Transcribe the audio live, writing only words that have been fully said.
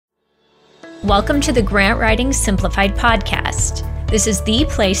Welcome to the Grant Writing Simplified podcast. This is the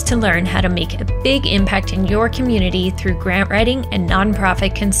place to learn how to make a big impact in your community through grant writing and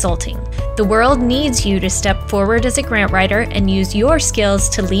nonprofit consulting. The world needs you to step forward as a grant writer and use your skills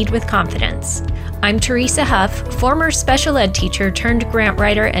to lead with confidence. I'm Teresa Huff, former special ed teacher turned grant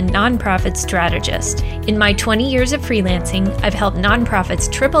writer and nonprofit strategist. In my 20 years of freelancing, I've helped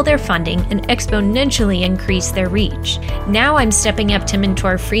nonprofits triple their funding and exponentially increase their reach. Now I'm stepping up to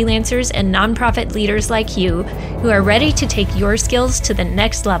mentor freelancers and nonprofit leaders like you who are ready to take your skills to the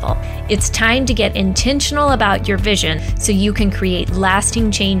next level. It's time to get intentional about your vision so you can create lasting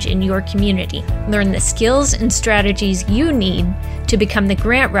change in your community. Learn the skills and strategies you need to become the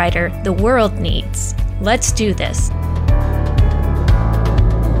grant writer the world needs. Let's do this.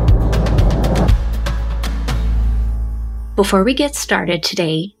 Before we get started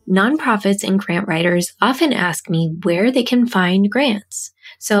today, nonprofits and grant writers often ask me where they can find grants.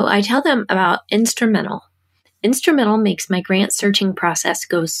 So I tell them about Instrumental. Instrumental makes my grant searching process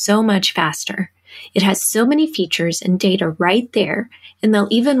go so much faster. It has so many features and data right there, and they'll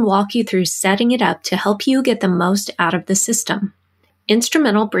even walk you through setting it up to help you get the most out of the system.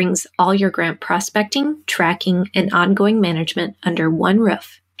 Instrumental brings all your grant prospecting, tracking, and ongoing management under one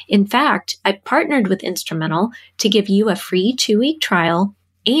roof. In fact, I partnered with Instrumental to give you a free 2-week trial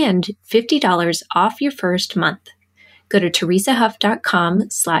and $50 off your first month. Go to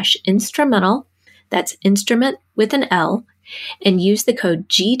teresahuff.com/instrumental, that's instrument with an L, and use the code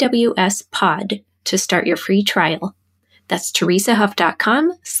GWSPOD to start your free trial. That's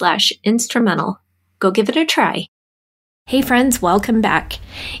teresahuff.com/instrumental. Go give it a try. Hey friends, welcome back.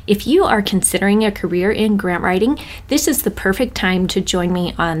 If you are considering a career in grant writing, this is the perfect time to join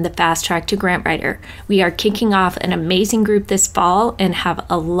me on the Fast Track to Grant Writer. We are kicking off an amazing group this fall and have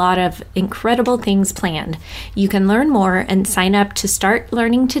a lot of incredible things planned. You can learn more and sign up to start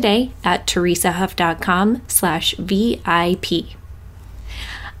learning today at teresahuff.com/VIP.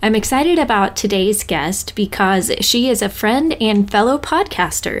 I'm excited about today's guest because she is a friend and fellow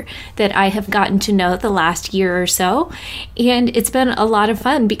podcaster that I have gotten to know the last year or so, and it's been a lot of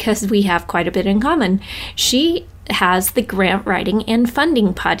fun because we have quite a bit in common. She has the Grant Writing and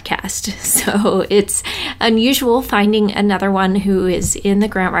Funding podcast, so it's unusual finding another one who is in the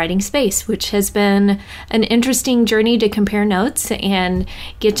grant writing space, which has been an interesting journey to compare notes and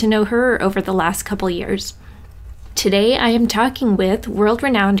get to know her over the last couple years. Today, I am talking with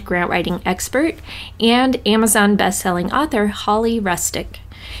world-renowned grant writing expert and Amazon best-selling author, Holly Rustick.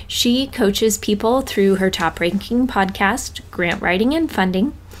 She coaches people through her top-ranking podcast, Grant Writing and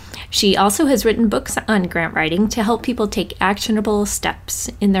Funding. She also has written books on grant writing to help people take actionable steps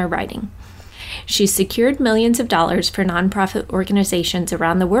in their writing. She's secured millions of dollars for nonprofit organizations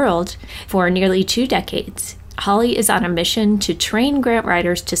around the world for nearly 2 decades. Holly is on a mission to train grant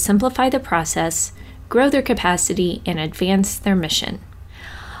writers to simplify the process, grow their capacity, and advance their mission.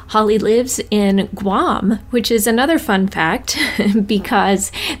 Holly lives in Guam, which is another fun fact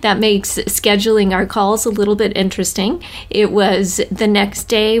because that makes scheduling our calls a little bit interesting. It was the next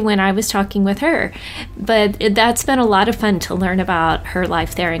day when I was talking with her, but that's been a lot of fun to learn about her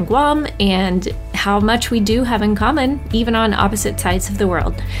life there in Guam and how much we do have in common, even on opposite sides of the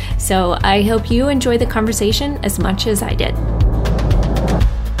world. So I hope you enjoy the conversation as much as I did.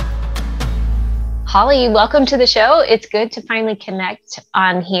 Holly, welcome to the show. It's good to finally connect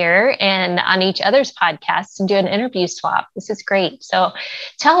on here and on each other's podcasts and do an interview swap. This is great. So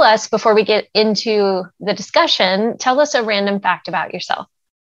tell us, before we get into the discussion, tell us a random fact about yourself.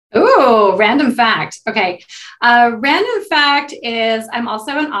 Ooh, random fact. Okay. Random fact is I'm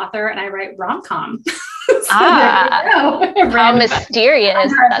also an author and I write rom-com. So how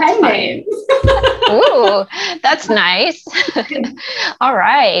mysterious. That's fun. Ooh, that's nice. All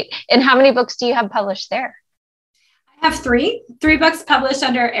right. And how many books do you have published there? I have three books published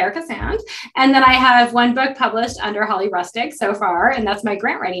under Erica Sand. And then I have one book published under Holly Rustick so far. And that's my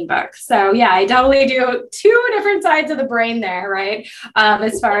grant writing book. So yeah, I totally do 2 different sides of the brain there, right?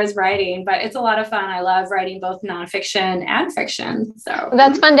 As far as writing, but it's a lot of fun. I love writing both nonfiction and fiction. So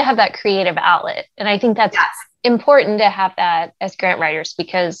that's fun to have that creative outlet. And I think that's important to have that as grant writers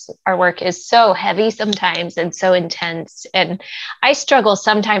because our work is so heavy sometimes and so intense. And I struggle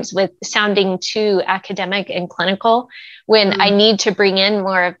sometimes with sounding too academic and clinical when I need to bring in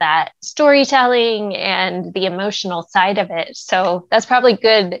more of that storytelling and the emotional side of it. So that's probably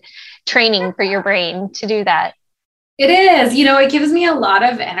good training for your brain to do that. It is, it gives me a lot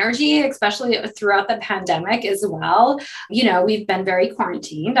of energy, especially throughout the pandemic as well. We've been very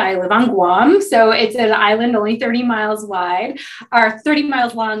quarantined. I live on Guam, so it's an island only 30 miles wide, or 30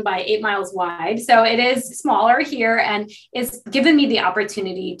 miles long by 8 miles wide. So it is smaller here, and it's given me the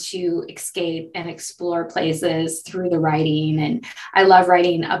opportunity to escape and explore places through the writing. And I love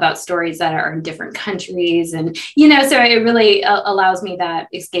writing about stories that are in different countries. And, so it really allows me that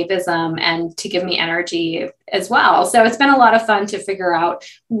escapism and to give me energy as well. So it's been a lot of fun to figure out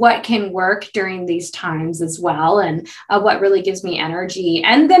what can work during these times as well, and what really gives me energy,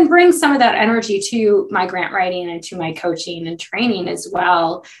 and then bring some of that energy to my grant writing and to my coaching and training as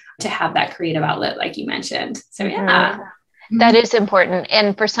well, to have that creative outlet, like you mentioned. So yeah. That is important.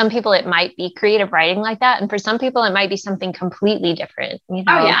 And for some people, it might be creative writing like that. And for some people, it might be something completely different,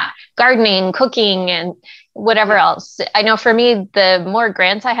 gardening, cooking, and whatever else. I know for me, the more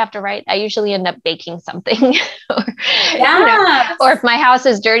grants I have to write, I usually end up baking something. Or if my house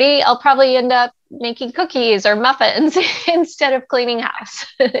is dirty, I'll probably end up making cookies or muffins instead of cleaning house.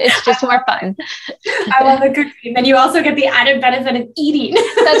 It's just more fun. I love the cooking. And you also get the added benefit of eating.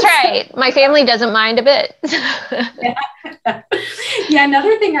 That's right. My family doesn't mind a bit. Yeah.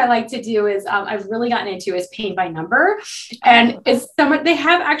 Another thing I like to do is I've really gotten into is paint by number, and it's they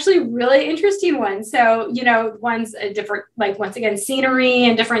have actually really interesting ones. So, one's a different, like, once again, scenery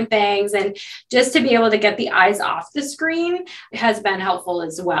and different things. And just to be able to get the eyes off the screen has been helpful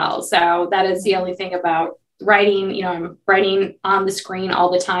as well. So that is the only thing about writing. I'm writing on the screen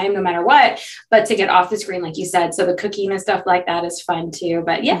all the time, no matter what, but to get off the screen, like you said, so the cooking and stuff like that is fun too.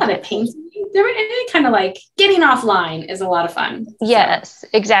 But yeah, the painting, kind of like getting offline is a lot of fun. Yes,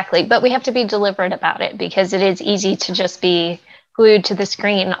 exactly. But we have to be deliberate about it, because it is easy to just be glued to the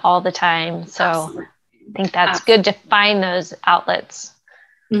screen all the time. So absolutely. I think that's good to find those outlets.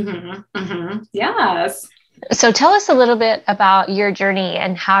 Yes. So tell us a little bit about your journey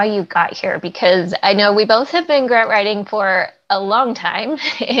and how you got here, because I know we both have been grant writing for a long time,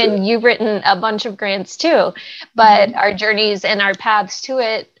 and you've written a bunch of grants too, but our journeys and our paths to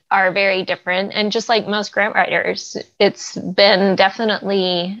it are very different. And just like most grant writers, it's been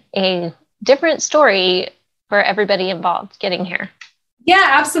definitely a different story for everybody involved getting here. Yeah,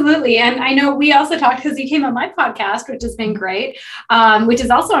 absolutely. And I know we also talked because you came on my podcast, which has been great, which is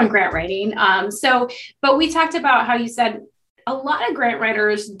also on grant writing. But we talked about how you said a lot of grant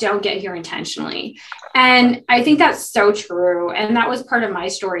writers don't get here intentionally. And I think that's so true. And that was part of my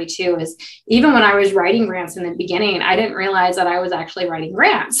story too, is even when I was writing grants in the beginning, I didn't realize that I was actually writing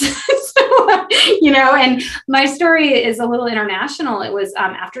grants. And my story is a little international. It was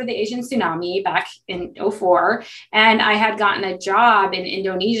after the Asian tsunami back in 2004. And I had gotten a job in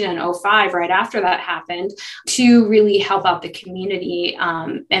Indonesia in 2005, right after that happened, to really help out the community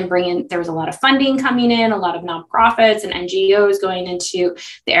and bring in, there was a lot of funding coming in, a lot of nonprofits and NGOs going into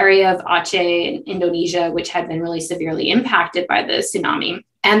the area of Aceh in Indonesia, which had been really severely impacted by the tsunami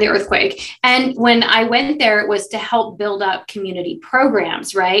and the earthquake. And when I went there, it was to help build up community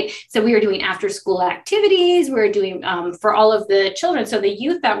programs, right? So we were doing after school activities. We were doing for all of the children. So the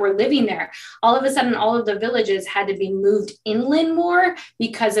youth that were living there, all of a sudden, all of the villages had to be moved inland more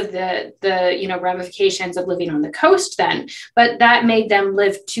because of the ramifications of living on the coast then. But that made them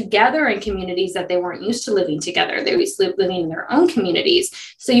live together in communities that they weren't used to living together. They used to living in their own communities.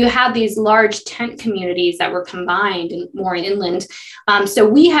 So you had these large tent communities that were combined and more inland.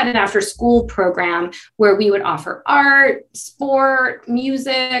 So we had an after school program where we would offer art, sport,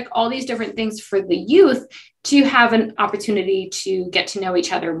 music, all these different things for the youth to have an opportunity to get to know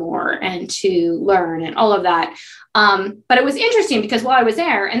each other more and to learn and all of that. But it was interesting because while I was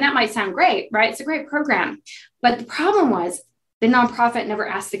there, and that might sound great, right? It's a great program. But the problem was the nonprofit never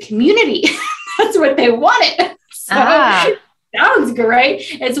asked the community. That's what they wanted. So, sounds great.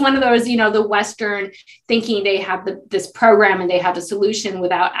 It's one of those, the Western thinking they have this program and they have a solution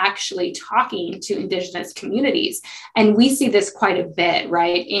without actually talking to Indigenous communities. And we see this quite a bit,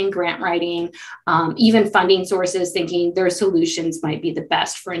 right? In grant writing, even funding sources thinking their solutions might be the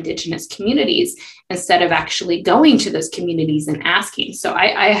best for Indigenous communities instead of actually going to those communities and asking. So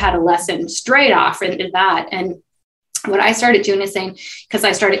I had a lesson straight off into that. And what I started doing is saying, because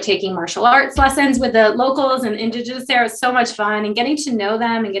I started taking martial arts lessons with the locals and Indigenous there, it was so much fun, and getting to know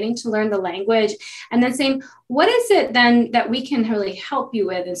them and getting to learn the language, and then saying, what is it then that we can really help you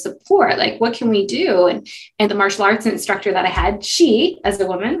with and support? Like, what can we do? And the martial arts instructor that I had, she, as a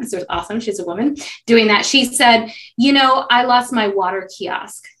woman, this was awesome, she's a woman doing that. She said, I lost my water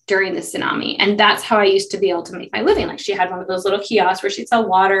kiosk during the tsunami. And that's how I used to be able to make my living. Like, she had one of those little kiosks where she'd sell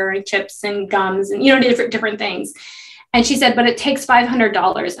water and chips and gums and, different things. And she said, but it takes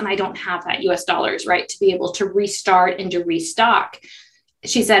 $500 and I don't have that US dollars, right, to be able to restart and to restock.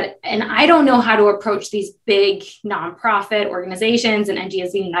 She said, and I don't know how to approach these big nonprofit organizations and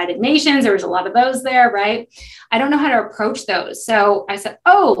NGOs, the United Nations. There was a lot of those there, right? I don't know how to approach those. So I said,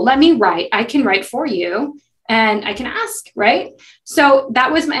 oh, let me write. I can write for you and I can ask, right? So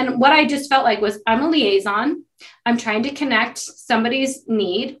that was, and what I just felt like was I'm a liaison. I'm trying to connect somebody's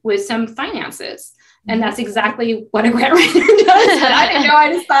need with some finances. And that's exactly what a grant writer does. And I didn't know.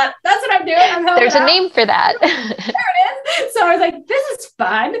 I just thought, that's what I'm doing. There's a name for that. There it is. So I was like, this is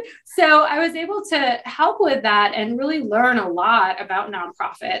fun. So I was able to help with that and really learn a lot about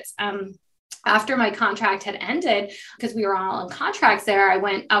nonprofits. After my contract had ended, because we were all on contracts there, I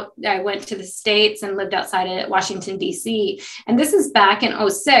went to the States and lived outside of Washington, D.C. And this is back in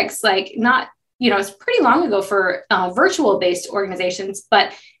 2006, like not, it's pretty long ago for virtual based organizations,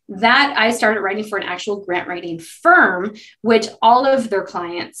 but that I started writing for an actual grant writing firm, which all of their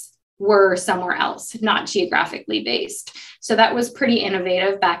clients were somewhere else, not geographically based. So that was pretty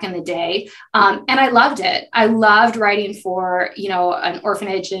innovative back in the day. And I loved it. I loved writing for, an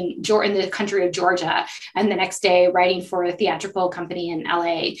orphanage in the country of Georgia. And the next day writing for a theatrical company in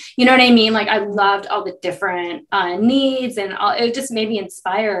LA. You know what I mean? Like I loved all the different needs and it just made me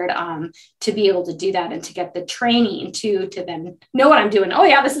inspired to be able to do that and to get the training to then know what I'm doing. Oh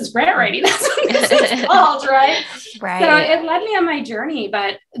yeah, this is grant writing. That's what this is called, right? Right. So it led me on my journey.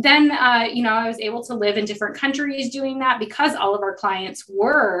 But then, I was able to live in different countries doing that because all of our clients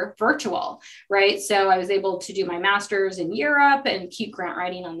were virtual, right? So I was able to do my master's in Europe and keep grant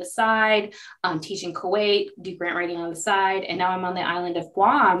writing on the side, teach in Kuwait, do grant writing on the side. And now I'm on the island of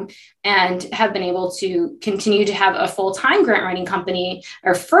Guam and have been able to continue to have a full-time grant writing company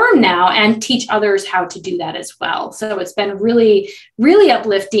or firm now and teach others how to do that as well. So it's been really, really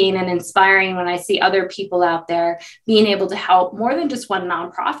uplifting and inspiring when I see other people out there being able to help more than just one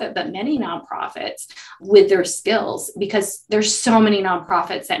nonprofit, but many nonprofits with their skills, because there's so many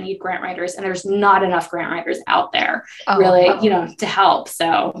nonprofits that need grant writers and there's not enough grant writers out there to help.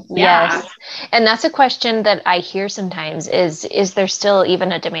 So yeah. Yes. And that's a question that I hear sometimes is there still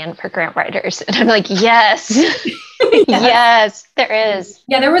even a demand for grant writers? And I'm like, yes. Yes, there is.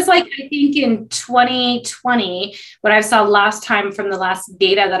 Yeah, there was I think in 2020, what I saw last time from the last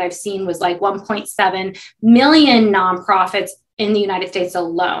data that I've seen was 1.7 million nonprofits in the United States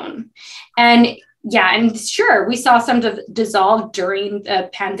alone. And yeah, and sure, we saw some dissolve during the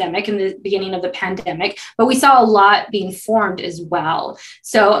pandemic, in the beginning of the pandemic, but we saw a lot being formed as well.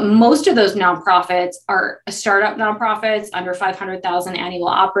 So most of those nonprofits are startup nonprofits under 500,000 annual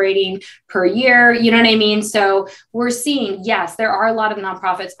operating per year. You know what I mean? So we're seeing, yes, there are a lot of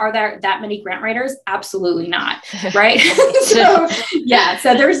nonprofits. Are there that many grant writers? Absolutely not. Right. So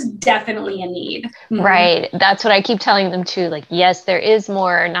there's definitely a need. Right. That's what I keep telling them too. Yes, there is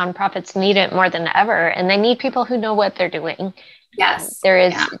more. Nonprofits need it more than ever, and they need people who know what they're doing. Yes. There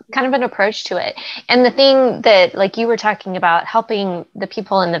is kind of an approach to it. And the thing that, you were talking about, helping the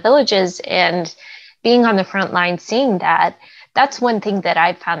people in the villages and being on the front line, seeing that's one thing that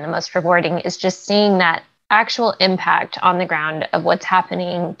I've found the most rewarding, is just seeing that actual impact on the ground of what's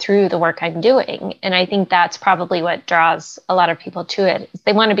happening through the work I'm doing. And I think that's probably what draws a lot of people to it.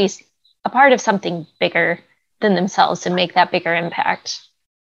 They want to be a part of something bigger than themselves and make that bigger impact.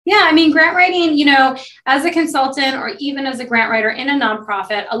 Yeah, I mean, grant writing, as a consultant or even as a grant writer in a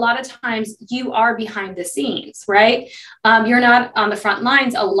nonprofit, a lot of times you are behind the scenes, right? You're not on the front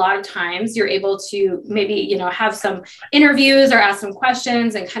lines. A lot of times you're able to maybe, have some interviews or ask some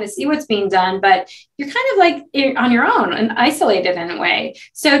questions and kind of see what's being done, but you're kind of on your own and isolated in a way.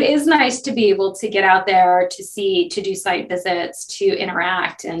 So it is nice to be able to get out there, to do site visits, to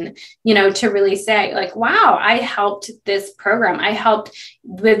interact and, to really say wow, I helped this program. I helped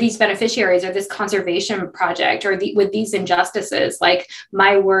with these beneficiaries or this conservation project or with these injustices.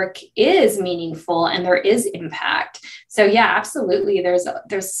 My work is meaningful and there is impact. So yeah, absolutely.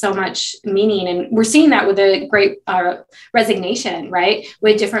 There's so much meaning, and we're seeing that with a great resignation, right?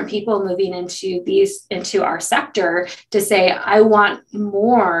 With different people moving into our sector to say, I want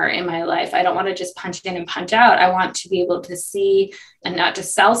more in my life. I don't want to just punch in and punch out. I want to be able to see and not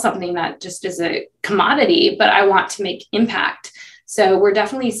just sell something that just is a commodity, but I want to make impact. So we're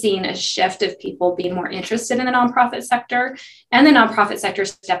definitely seeing a shift of people being more interested in the nonprofit sector, and the nonprofit sector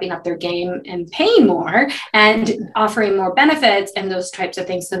stepping up their game and paying more and offering more benefits and those types of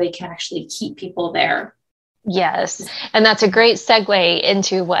things so they can actually keep people there. Yes. And that's a great segue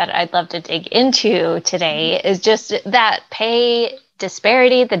into what I'd love to dig into today, is just that pay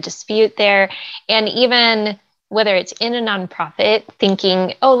disparity, the dispute there, and even whether it's in a nonprofit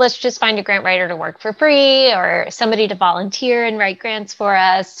thinking, oh, let's just find a grant writer to work for free or somebody to volunteer and write grants for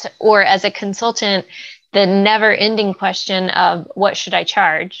us, or as a consultant, the never ending question of what should I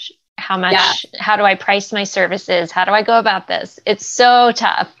charge? How much, how do I price my services? How do I go about this? It's so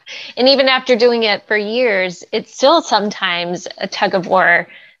tough. And even after doing it for years, it's still sometimes a tug of war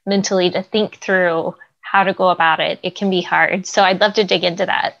mentally to think through how to go about it. It can be hard. So I'd love to dig into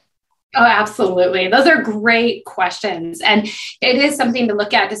that. Oh, absolutely. Those are great questions. And it is something to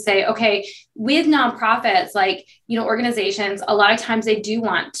look at to say, okay, with nonprofits, like, organizations, a lot of times they do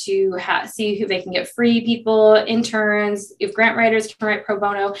want to see who they can get free people, interns, if grant writers can write pro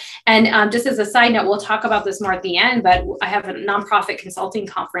bono. And just as a side note, we'll talk about this more at the end, but I have a nonprofit consulting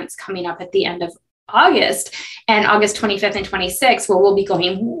conference coming up at the end of August, and August 25th and 26th, where we'll be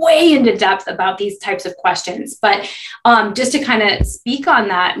going way into depth about these types of questions. But just to kind of speak on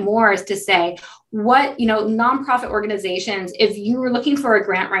that more is to say, what, nonprofit organizations, if you were looking for a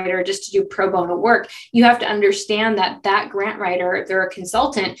grant writer just to do pro bono work, you have to understand that that grant writer, if they're a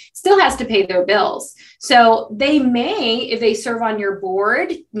consultant, still has to pay their bills. So they may, if they serve on your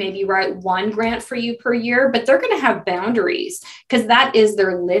board, maybe write one grant for you per year, but they're going to have boundaries because that is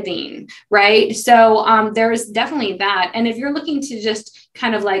their living, right? So there's definitely that. And if you're looking to just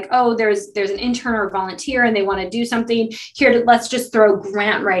kind of like, oh, there's an intern or volunteer and they want to do something here, let's just throw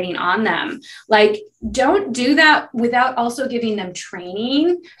grant writing on them. Like, don't do that without also giving them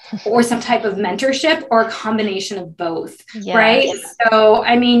training or some type of mentorship or a combination of both, right? So,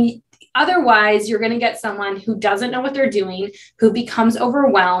 otherwise, you're going to get someone who doesn't know what they're doing, who becomes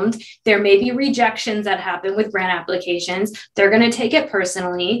overwhelmed. There may be rejections that happen with grant applications. They're going to take it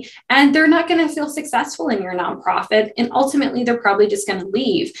personally, and they're not going to feel successful in your nonprofit. And ultimately, they're probably just going to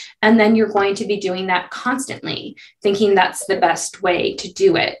leave. And then you're going to be doing that constantly, thinking that's the best way to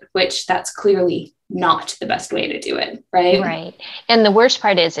do it, which that's clearly not the best way to do it, right? Right. And the worst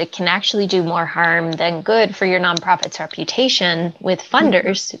part is it can actually do more harm than good for your nonprofit's reputation with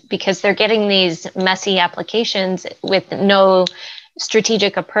funders, because they're getting these messy applications with no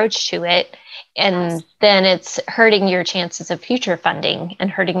strategic approach to it. And then it's hurting your chances of future funding and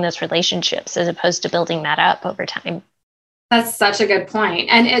hurting those relationships as opposed to building that up over time. That's such a good point.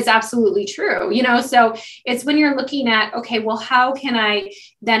 And it's absolutely true. So it's when you're looking at, okay, well, how can I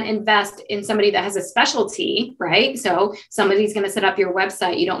then invest in somebody that has a specialty, right? So somebody's going to set up your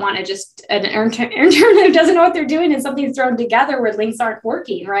website. You don't want to just an intern who doesn't know what they're doing and something's thrown together where links aren't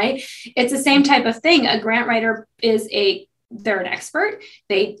working, right? It's the same type of thing. A grant writer they're an expert.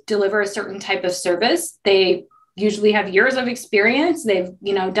 They deliver a certain type of service. They usually have years of experience. They've,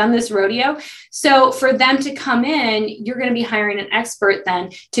 done this rodeo. So for them to come in, you're going to be hiring an expert then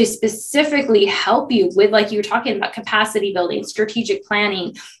to specifically help you with, like you were talking about, capacity building, strategic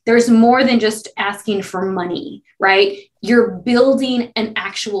planning. There's more than just asking for money, right? You're building an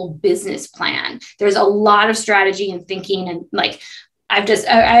actual business plan. There's a lot of strategy and thinking, and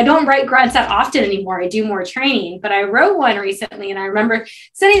I don't write grants that often anymore. I do more training, but I wrote one recently, and I remember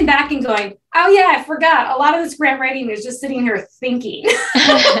sitting back and going, oh yeah, I forgot. A lot of this grant writing is just sitting here thinking.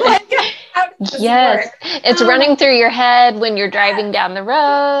 Yes. It's running through your head when you're driving down the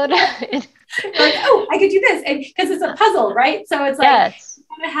road. Like, oh, I could do this. And because it's a puzzle, right? So it's like, you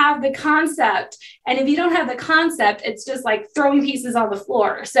want to have the concept. And if you don't have the concept, it's just like throwing pieces on the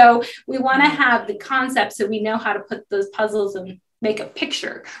floor. So we want to have the concept so we know how to put those puzzles and make a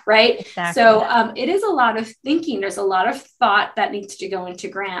picture, right? Exactly. So it is a lot of thinking. There's a lot of thought that needs to go into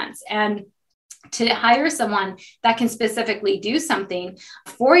grants. And to hire someone that can specifically do something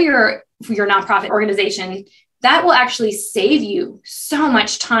for your nonprofit organization, that will actually save you so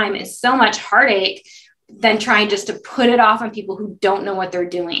much time and so much heartache than trying just to put it off on people who don't know what they're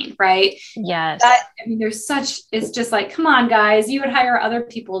doing, right? Yes. It's just like, come on, guys, you would hire other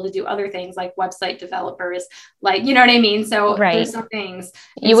people to do other things like website developers, like, you know what I mean? So there's some things.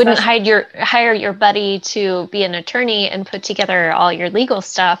 You wouldn't hire your buddy to be an attorney and put together all your legal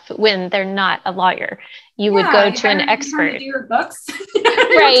stuff when they're not a lawyer. You would go to an expert. To do your books.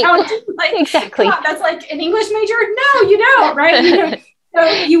 Right. Exactly. God, that's like an English major. No, you don't, right? So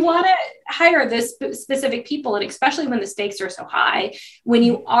you want to hire this specific people, and especially when the stakes are so high, when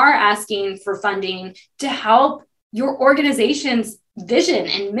you are asking for funding to help your organization's vision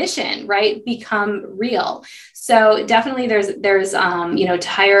and mission, right, become real. So definitely there's to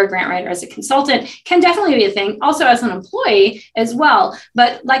hire a grant writer as a consultant can definitely be a thing, also as an employee as well.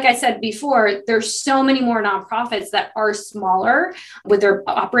 But like I said before, there's so many more nonprofits that are smaller with their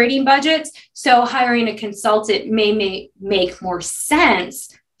operating budgets. So hiring a consultant may make more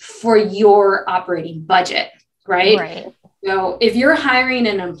sense for your operating budget, right? So if you're hiring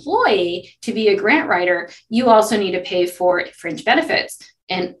an employee to be a grant writer, you also need to pay for fringe benefits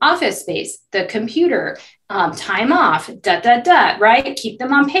and office space, the computer, time off, right? Keep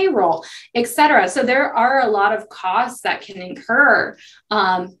them on payroll, et cetera. So there are a lot of costs that can incur.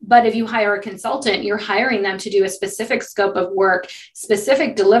 But if you hire a consultant, you're hiring them to do a specific scope of work,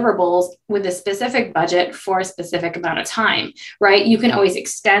 specific deliverables with a specific budget for a specific amount of time, right? You can always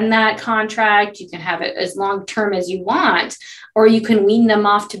extend that contract. You can have it as long term as you want, or you can wean them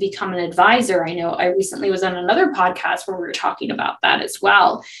off to become an advisor. I know I recently was on another podcast where we were talking about that as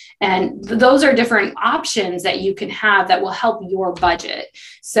well. And those are different options that you can have that will help your budget.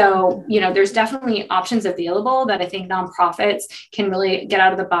 So, there's definitely options available that I think nonprofits can really get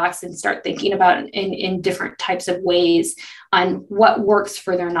out of the box and start thinking about in different types of ways on what works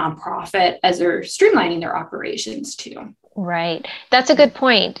for their nonprofit as they're streamlining their operations too. Right. That's a good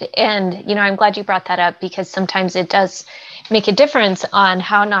point. And, I'm glad you brought that up, because sometimes it does make a difference on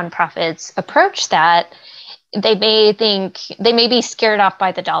how nonprofits approach that. They may be scared off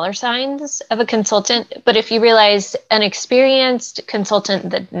by the dollar signs of a consultant, but if you realize an experienced consultant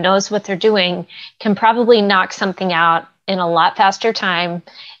that knows what they're doing can probably knock something out in a lot faster time,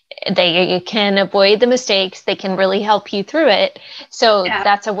 they can avoid the mistakes, they can really help you through it. So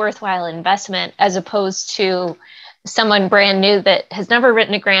that's a worthwhile investment, as opposed to someone brand new that has never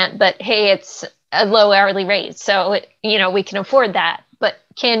written a grant, but hey, it's a low hourly rate, so we can afford that. But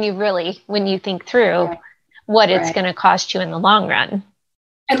can you really, when you think through what it's going to cost you in the long run?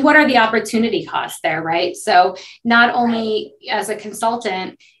 And what are the opportunity costs there, right? So not only as a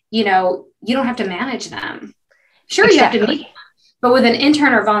consultant, you don't have to manage them. Sure, exactly. You have to meet them. But with an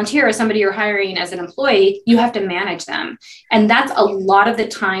intern or volunteer or somebody you're hiring as an employee, you have to manage them. And that's a lot of the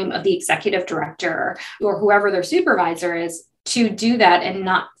time of the executive director or whoever their supervisor is to do that and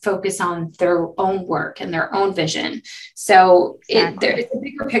not focus on their own work and their own vision. So it's a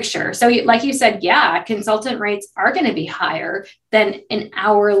bigger picture. So like you said, consultant rates are going to be higher than an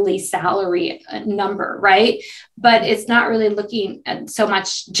hourly salary number, right? But it's not really looking at so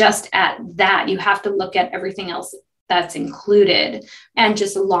much just at that. You have to look at everything else that's included, and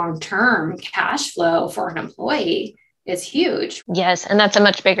just a long-term cash flow for an employee is huge. Yes. And that's a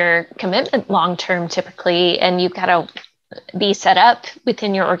much bigger commitment long-term typically. And you've got to be set up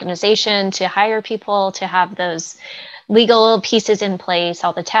within your organization to hire people, to have those legal pieces in place,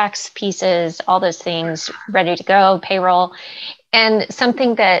 all the tax pieces, all those things ready to go, payroll. And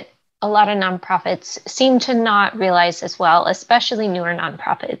something that a lot of nonprofits seem to not realize as well, especially newer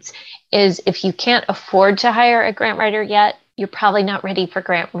nonprofits, is if you can't afford to hire a grant writer yet, you're probably not ready for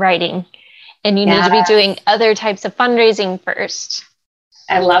grant writing. And you need to be doing other types of fundraising first.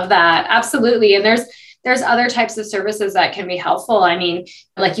 I love that. Absolutely. And there's other types of services that can be helpful. I mean,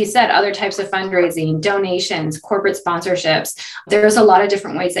 like you said, other types of fundraising, donations, corporate sponsorships. There's a lot of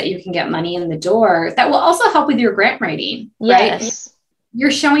different ways that you can get money in the door that will also help with your grant writing, right? Yes. You're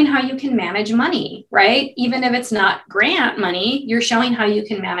showing how you can manage money, right? Even if it's not grant money, you're showing how you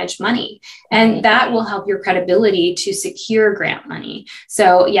can manage money. And that will help your credibility to secure grant money.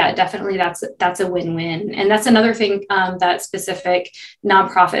 So definitely that's a win-win. And that's another thing that specific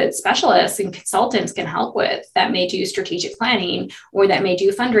nonprofit specialists and consultants can help with, that may do strategic planning or that may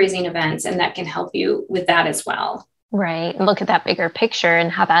do fundraising events, and that can help you with that as well. Right. Look at that bigger picture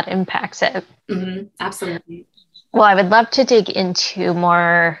and how that impacts it. Mm-hmm. Absolutely. Well, I would love to dig into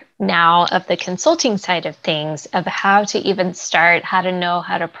more now of the consulting side of things, of how to even start, how to know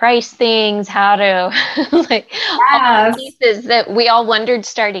how to price things, how to all the pieces that we all wondered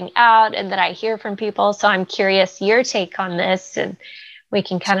starting out and that I hear from people. So I'm curious your take on this, and we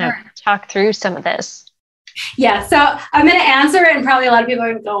can kind of talk through some of this. Yeah, so I'm going to answer it, and probably a lot of people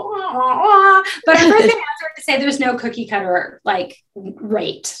are going to go, but I'm first going to answer it to say there's no cookie cutter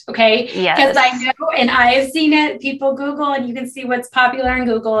rate, okay? Yes. Because I know, and I have seen it, people Google, and you can see what's popular in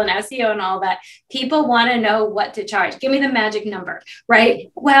Google and SEO and all that. People want to know what to charge. Give me the magic number,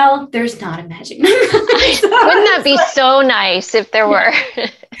 right? Well, there's not a magic number. Wouldn't that be so nice if there were?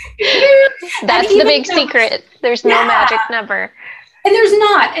 That's the big secret. There's no magic number. And there's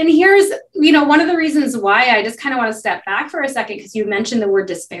not. And here's, one of the reasons why I just kind of want to step back for a second, because you mentioned the word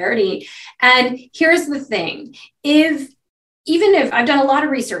disparity. And here's the thing. Even if I've done a lot of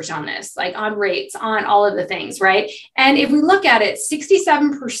research on this, on rates, on all of the things, right? And if we look at it,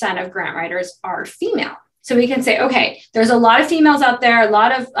 67% of grant writers are female. So we can say, okay, there's a lot of females out there, a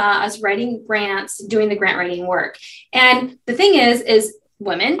lot of us writing grants, doing the grant writing work. And the thing is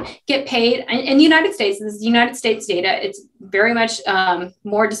women get paid in the United States. This is United States data. It's very much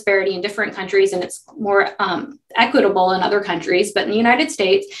more disparity in different countries, and it's more equitable in other countries. But in the United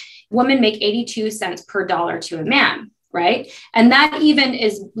States, women make 82 cents per dollar to a man. right? And that even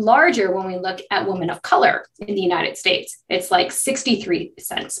is larger when we look at women of color in the United States. It's like 63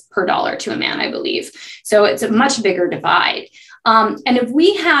 cents per dollar to a man, I believe. So it's a much bigger divide. And if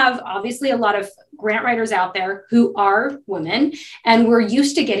we have obviously a lot of grant writers out there who are women and we're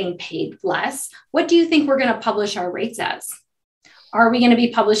used to getting paid less, what do you think we're going to publish our rates as? Are we going to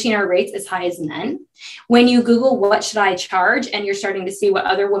be publishing our rates as high as men? When you Google what should I charge, and you're starting to see what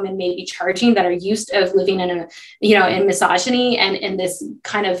other women may be charging that are used of living in a, in misogyny and in this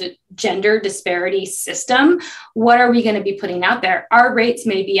kind of gender disparity system, what are we going to be putting out there? Our rates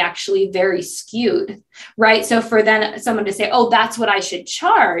may be actually very skewed, right? So for then someone to say, oh, that's what I should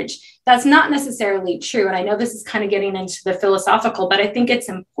charge, that's not necessarily true. And I know this is kind of getting into the philosophical, but I think it's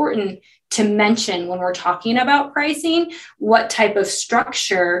important to mention when we're talking about pricing, what type of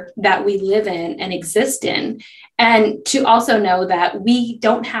structure that we live in and exist in. And to also know that we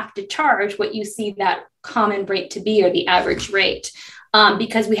don't have to charge what you see that common rate to be or the average rate,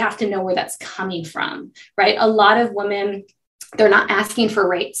 because we have to know where that's coming from, right? A lot of women, they're not asking for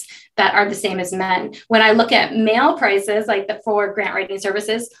rates that are the same as men. When I look at male prices, like for grant writing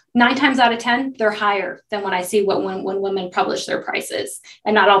services, 9 times out of 10, they're higher than when I see when women publish their prices.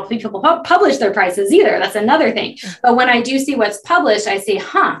 And not all people publish their prices either. That's another thing. But when I do see what's published, I say,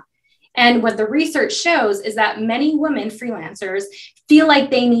 And what the research shows is that many women freelancers feel like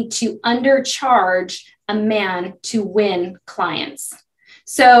they need to undercharge a man to win clients.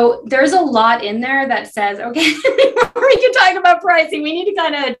 So there's a lot in there that says, okay, before we can talk about pricing, we need to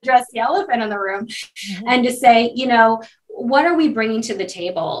kind of address the elephant in the room and to say, what are we bringing to the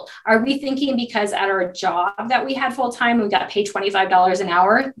table? Are we thinking because at our job that we had full time, we got paid $25 an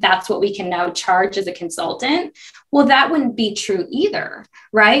hour, that's what we can now charge as a consultant? Well, that wouldn't be true either,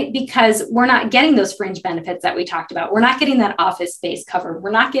 right? Because we're not getting those fringe benefits that we talked about. We're not getting that office space covered.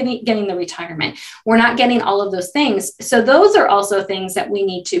 We're not getting the retirement. We're not getting all of those things. So those are also things that we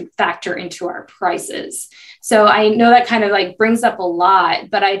need to factor into our prices. So I know that kind of like brings up a lot,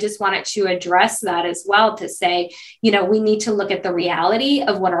 but I just wanted to address that as well to say, we need to look at the reality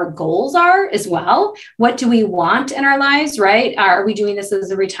of what our goals are as well. What do we want in our lives, right? Are we doing this as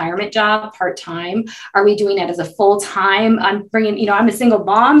a retirement job, part-time? Are we doing it as a full-time? I'm a single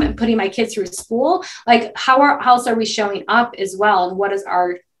mom and putting my kids through school. Like how else are we showing up as well? And what is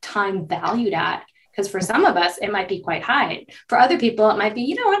our time valued at? Because for some of us, it might be quite high. For other people, it might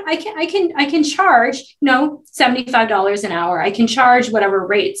be, I can charge, $75 an hour. I can charge whatever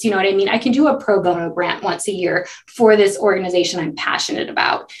rates, you know what I mean? I can do a pro bono grant once a year for this organization I'm passionate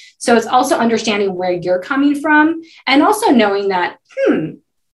about. So it's also understanding where you're coming from and also knowing that,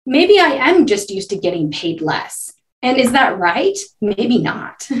 maybe I am just used to getting paid less. And is that right? Maybe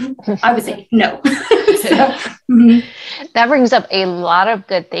not. I would say no. That brings up a lot of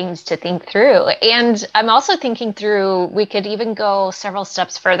good things to think through. And I'm also thinking through, we could even go several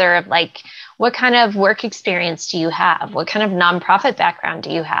steps further of like, what kind of work experience do you have? What kind of nonprofit background do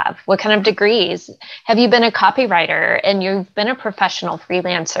you have? What kind of degrees? Have you been a copywriter and you've been a professional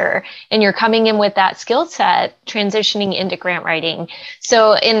freelancer and you're coming in with that skill set, transitioning into grant writing?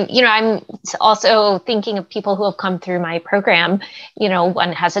 So, I'm also thinking of people who have come through my program.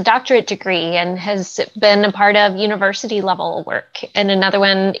 One has a doctorate degree and has been a part of university level work. And another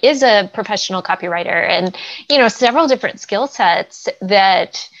one is a professional copywriter and, several different skill sets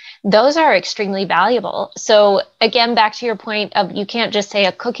that those are extremely valuable. So again, back to your point of you can't just say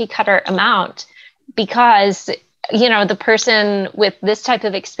a cookie cutter amount because, the person with this type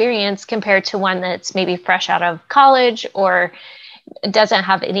of experience compared to one that's maybe fresh out of college or doesn't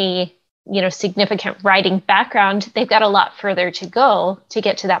have any, significant writing background, they've got a lot further to go to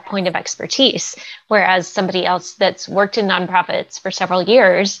get to that point of expertise. Whereas somebody else that's worked in nonprofits for several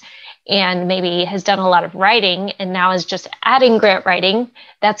years and maybe has done a lot of writing and now is just adding grant writing,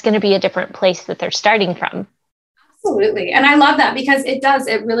 that's going to be a different place that they're starting from. Absolutely. And I love that because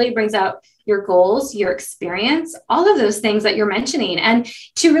it really brings out your goals, your experience, all of those things that you're mentioning. And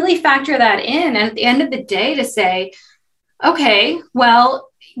to really factor that in, and at the end of the day to say, okay, well,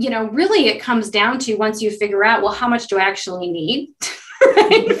 really it comes down to once you figure out, well, how much do I actually need?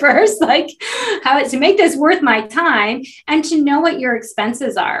 Right? First, like how to make this worth my time and to know what your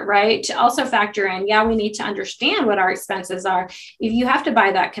expenses are, right? To also factor in, we need to understand what our expenses are. If you have to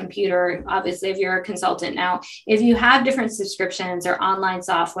buy that computer, obviously, if you're a consultant now, if you have different subscriptions or online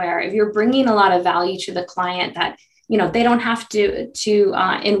software, if you're bringing a lot of value to the client that they don't have to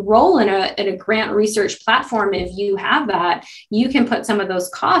enroll in a grant research platform. If you have that, you can put some of those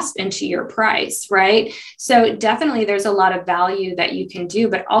costs into your price, right? So definitely there's a lot of value that you can do,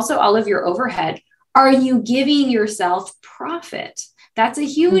 but also all of your overhead. Are you giving yourself profit? That's a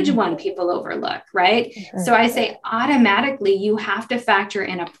huge one people overlook, right? So I say automatically you have to factor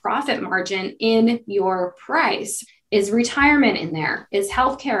in a profit margin in your price. Is retirement in there? Is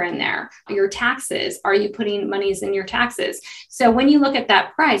healthcare in there? Your taxes? Are you putting monies in your taxes? So when you look at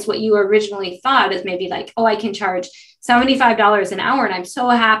that price, what you originally thought is maybe like, oh, I can charge $75 an hour and I'm so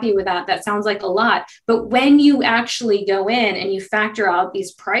happy with that. That sounds like a lot. But when you actually go in and you factor out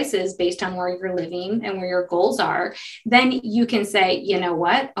these prices based on where you're living and where your goals are, then you can say, you know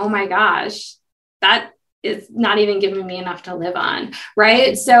what? Oh my gosh, that is not even giving me enough to live on,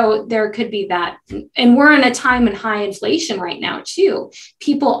 right? So there could be that. And we're in a time in high inflation right now too.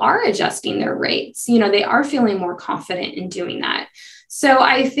 People are adjusting their rates. They are feeling more confident in doing that. So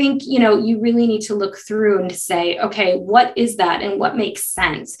I think, you really need to look through and to say, okay, what is that and what makes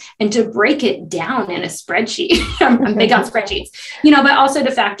sense? And to break it down in a spreadsheet. I'm big on spreadsheets, but also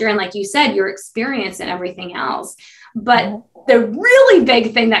to factor in, like you said, your experience and everything else. But the really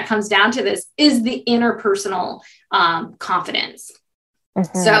big thing that comes down to this is the interpersonal confidence.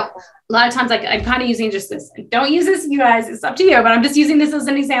 So a lot of times, like I'm kind of using just this. Don't use this, you guys. It's up to you. But I'm just using this as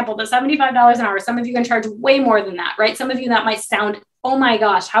an example. The $75 an hour. Some of you can charge way more than that, right? Some of you that might sound, oh my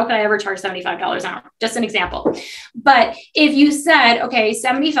gosh, how could I ever charge $75 an hour? Just an example. But if you said, okay,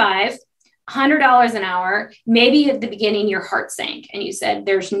 $100 an hour, maybe at the beginning your heart sank and you said,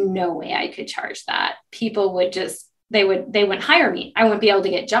 there's no way I could charge that. People would just, they wouldn't hire me. I wouldn't be able to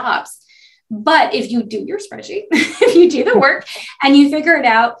get jobs. But if you do your spreadsheet, if you do the work and you figure it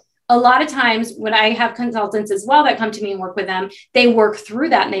out, a lot of times when I have consultants as well that come to me and work with them, they work through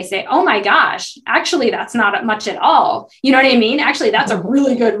that and they say, oh my gosh, actually, that's not much at all. You know what I mean? Actually, that's a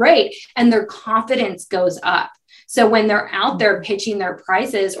really good rate. And their confidence goes up. So when they're out there pitching their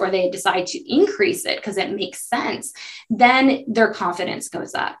prices or they decide to increase it because it makes sense, then their confidence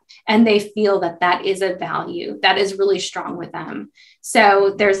goes up and they feel that that is a value that is really strong with them.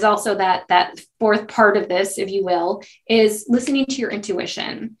 So there's also that fourth part of this, if you will, is listening to your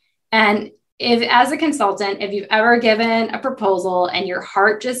intuition. And if, as a consultant, if you've ever given a proposal and your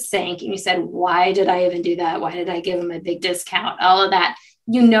heart just sank and you said, why did I even do that? Why did I give them a big discount? All of that,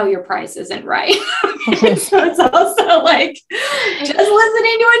 your price isn't right. So it's also like just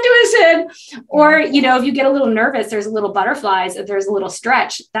listening to intuition. Or, if you get a little nervous, there's a little butterflies, if there's a little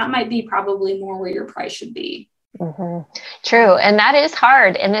stretch, that might be probably more where your price should be. True. And that is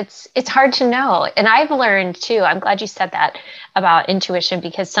hard. And it's hard to know. And I've learned too, I'm glad you said that about intuition,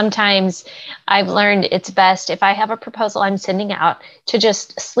 because sometimes I've learned it's best if I have a proposal I'm sending out to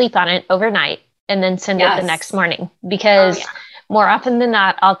just sleep on it overnight and then send it the next morning, because more often than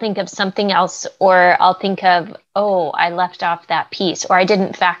not, I'll think of something else, or I'll think of, oh, I left off that piece, or I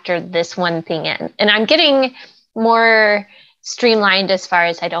didn't factor this one thing in. And I'm getting more streamlined as far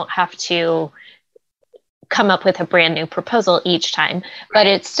as I don't have to come up with a brand new proposal each time, but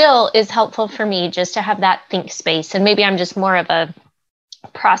it still is helpful for me just to have that think space. And maybe I'm just more of a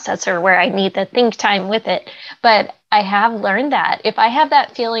processor where I need the think time with it. But I have learned that if I have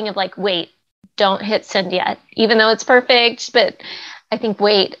that feeling of like, wait, don't hit send yet, even though it's perfect, but I think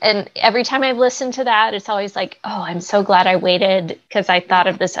wait. And every time I've listened to that, it's always like, oh, I'm so glad I waited because I thought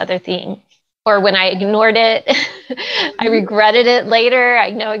of this other thing. Or when I ignored it, I regretted it later. I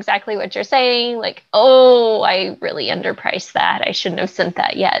know exactly what you're saying. Like, oh, I really underpriced that. I shouldn't have sent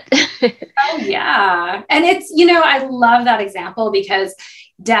that yet. Oh, yeah. And it's, I love that example because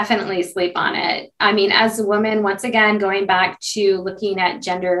definitely sleep on it. I mean, as a woman, once again, going back to looking at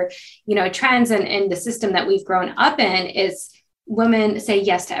gender, trends and the system that we've grown up in is women say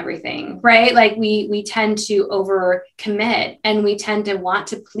yes to everything, right? Like we tend to overcommit and we tend to want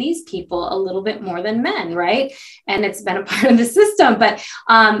to please people a little bit more than men, right? And it's been a part of the system. But,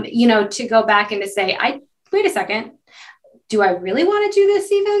 to go back and to say, wait a second, do I really want to do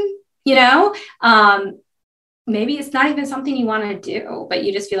this even? Maybe it's not even something you want to do, but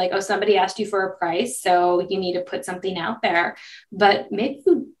you just feel like, oh, somebody asked you for a price, so you need to put something out there. But maybe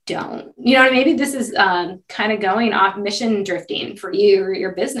you don't. Maybe this is kind of going off mission drifting for you or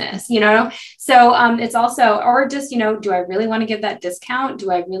your business, So it's also, or just, do I really want to give that discount?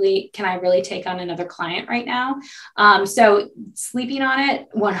 Can I really take on another client right now? So sleeping on it,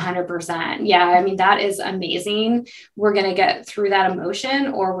 100%. Yeah. I mean, that is amazing. We're going to get through that emotion,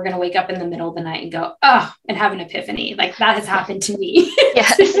 or we're going to wake up in the middle of the night and go, oh, and have an epiphany. Like that has happened to me.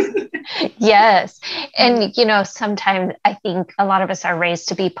 Yes. Yes. And, sometimes I think a lot of us are raised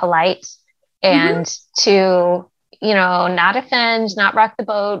to be polite and to, not offend, not rock the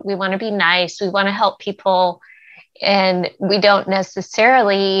boat. We want to be nice. We want to help people. And we don't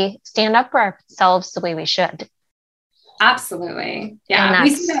necessarily stand up for ourselves the way we should. Absolutely. Yeah.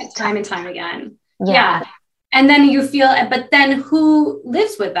 We see that time and time again. Yeah. And then you feel, but then who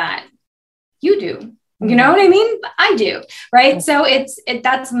lives with that? You do. You know what I mean? I do. Right. So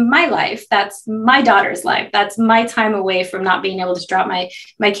that's my life. That's my daughter's life. That's my time away from not being able to drop my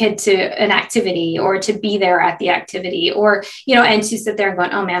kid to an activity or to be there at the activity or, and to sit there and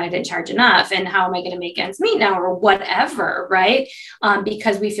going, oh man, I didn't charge enough. And how am I going to make ends meet now or whatever. Right.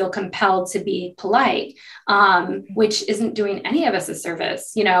 Because we feel compelled to be polite, which isn't doing any of us a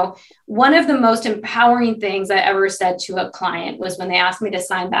service. One of the most empowering things I ever said to a client was when they asked me to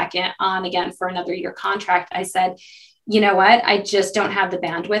sign back on again for another year contract. I said, you know what? I just don't have the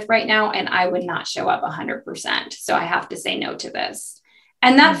bandwidth right now. And I would not show up 100%. So I have to say no to this.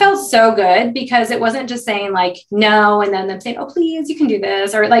 And that felt so good because it wasn't just saying like, no. And then them saying, oh, please, you can do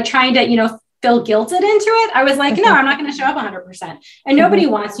this. Or like trying to, feel guilted into it. I was like, no, I'm not going to show up 100%. And nobody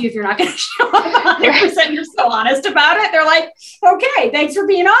wants you if you're not going to show up 100%. You're so honest about it. They're like, okay, thanks for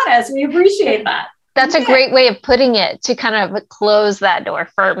being honest. We appreciate that. That's a great way of putting it to kind of close that door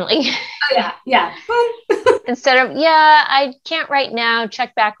firmly. Oh, yeah. Instead of, I can't right now,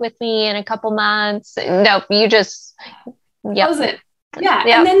 check back with me in a couple months. No, you just close it. Yeah.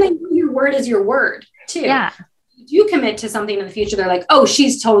 Yep. And then your word is your word too. Yeah. You commit to something in the future, they're like, oh,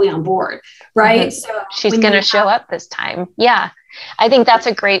 she's totally on board. Right. Mm-hmm. So she's going to show up this time. Yeah. I think that's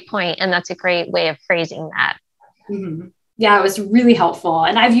a great point. And that's a great way of phrasing that. Mm-hmm. Yeah, it was really helpful.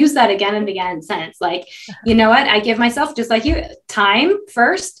 And I've used that again and again since. Like, you know what? I give myself, just like you, time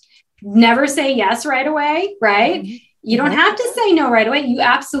first. Never say yes right away, right? Mm-hmm. You don't have to say no right away. You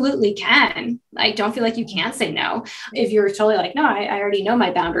absolutely can. Like, don't feel like you can't say no. If you're totally like, no, I already know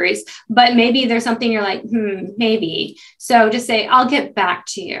my boundaries, but maybe there's something you're like, maybe. So just say, I'll get back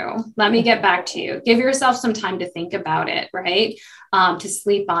to you. Let me get back to you. Give yourself some time to think about it, right? To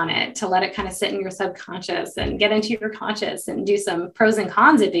sleep on it, to let it kind of sit in your subconscious and get into your conscious and do some pros and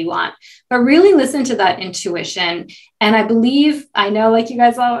cons if you want, but really listen to that intuition. And I know like you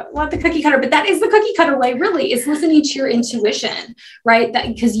guys all want the cookie cutter, but that is the cookie cutter way really is listening to your intuition, right? That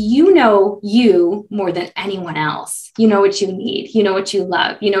because you know you more than anyone else. You know what you need, you know what you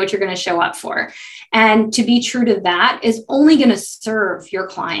love, you know what you're going to show up for. And to be true to that is only going to serve your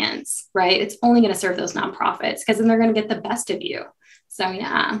clients, right? It's only going to serve those nonprofits because then they're going to get the best of you. So,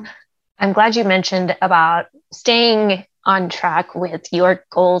 yeah. I'm glad you mentioned about staying on track with your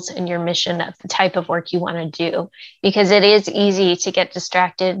goals and your mission of the type of work you want to do, because it is easy to get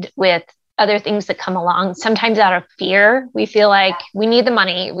distracted with other things that come along. Sometimes out of fear, we feel like we need the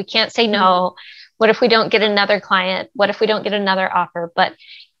money. We can't say no. What if we don't get another client? What if we don't get another offer? But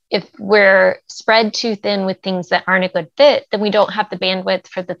if we're spread too thin with things that aren't a good fit, then we don't have the bandwidth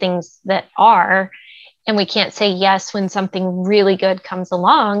for the things that are. And we can't say yes when something really good comes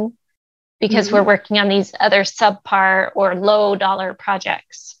along because we're working on these other subpar or low dollar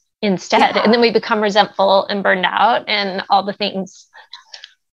projects instead. Yeah. And then we become resentful and burned out and all the things.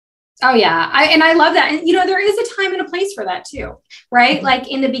 Oh yeah. I love that. And there is a time and a place for that too, right? Mm-hmm.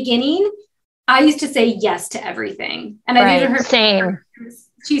 Like in the beginning, I used to say yes to everything. And I did her same.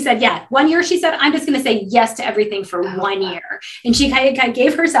 She said, 1 year, she said, I'm just going to say yes to everything for 1 year. And she kind of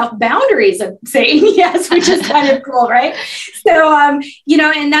gave herself boundaries of saying yes, which is kind of cool. Right. So,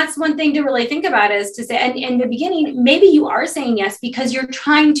 and that's one thing to really think about is to say, and in the beginning, maybe you are saying yes, because you're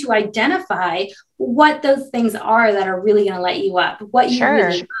trying to identify what those things are that are really going to light you up, what you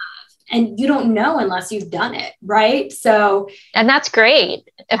really love. And you don't know unless you've done it. Right. So, and that's great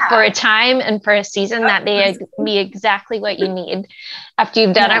for a time and for a season that may be exactly what you need. After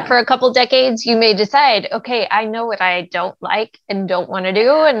you've done it for a couple decades, you may decide, okay, I know what I don't like and don't want to do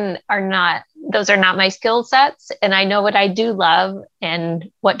and those are not my skill sets. And I know what I do love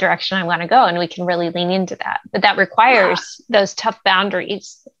and what direction I want to go. And we can really lean into that. But that requires those tough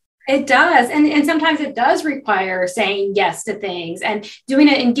boundaries. It does. And sometimes it does require saying yes to things and doing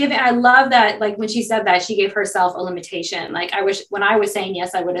it and giving. I love that. Like when she said that, she gave herself a limitation. Like I wish when I was saying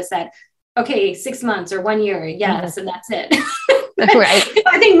yes, I would have said, okay, 6 months or 1 year. Yes. And that's it. Right.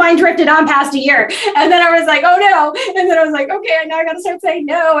 I think mine drifted on past a year. And then I was like, oh no. And then I was like, okay, now I got to start saying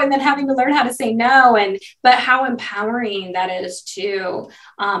no. And then having to learn how to say no. But how empowering that is too.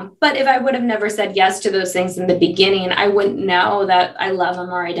 But if I would have never said yes to those things in the beginning, I wouldn't know that I love them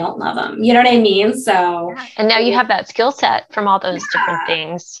or I don't love them. You know what I mean? So. And now you have that skill set from all those different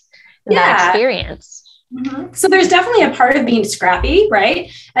things and that experience. Mm-hmm. So there's definitely a part of being scrappy,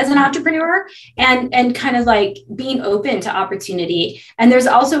 right? As an entrepreneur and kind of like being open to opportunity. And there's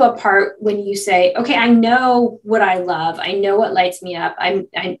also a part when you say, okay, I know what I love. I know what lights me up. I'm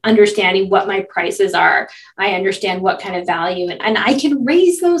understanding what my prices are. I understand what kind of value and I can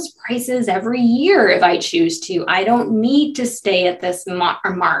raise those prices every year if I choose to. I don't need to stay at this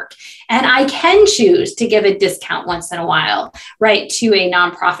mark. And I can choose to give a discount once in a while, right? To a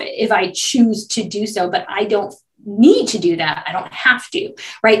nonprofit if I choose to do so. But I don't need to do that. I don't have to,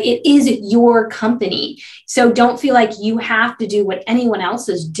 right? It is your company. So don't feel like you have to do what anyone else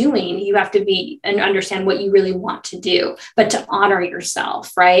is doing. You have to be and understand what you really want to do, but to honor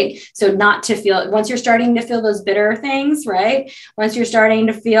yourself, right? So not to feel, once you're starting to feel those bitter things, right? Once you're starting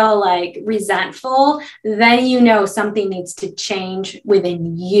to feel like resentful, then you know something needs to change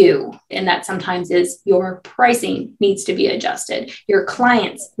within you. And that sometimes is your pricing needs to be adjusted. Your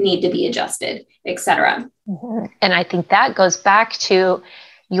clients need to be adjusted, etc. And I think that goes back to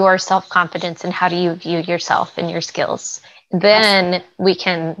your self-confidence and how do you view yourself and your skills. Then we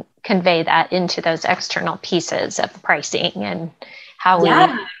can convey that into those external pieces of pricing and how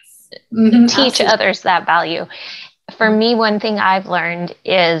we teach others that value. For me, one thing I've learned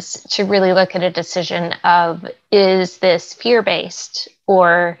is to really look at a decision of, is this fear-based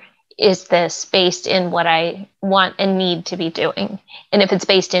or is this based in what I want and need to be doing? And if it's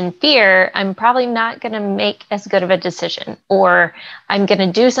based in fear, I'm probably not going to make as good of a decision, or I'm going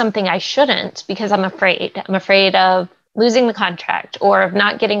to do something I shouldn't because I'm afraid. I'm afraid of losing the contract or of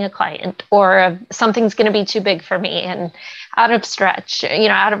not getting a client or of something's going to be too big for me and out of stretch,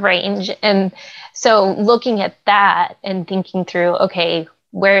 out of range. And so looking at that and thinking through, okay,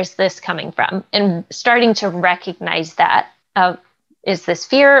 where is this coming from? And starting to recognize that is this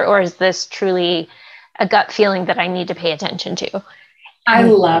fear or is this truly a gut feeling that I need to pay attention to? I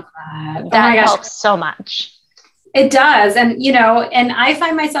love that. That helps so much. It does. And, and I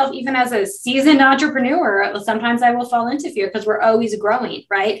find myself, even as a seasoned entrepreneur, sometimes I will fall into fear because we're always growing,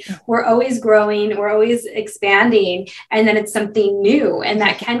 right? We're always growing, we're always expanding. And then it's something new and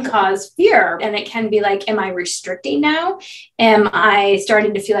that can cause fear. And it can be like, am I restricting now? Am I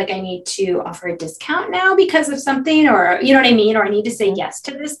starting to feel like I need to offer a discount now because of something, or, you know what I mean? Or I need to say yes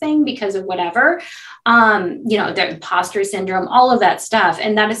to this thing because of whatever, the imposter syndrome, all of that stuff.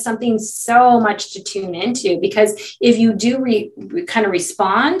 And that is something so much to tune into, because if you do kind of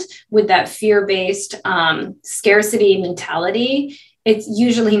respond with that fear-based scarcity mentality, it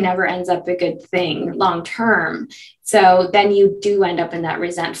usually never ends up a good thing long-term. So then you do end up in that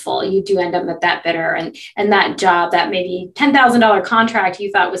resentful, you do end up with that bitter and that job, that maybe $10,000 contract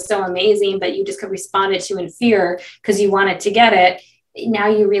you thought was so amazing, but you just responded to in fear because you wanted to get it. Now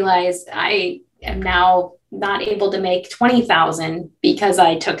you realize I am now not able to make 20,000 because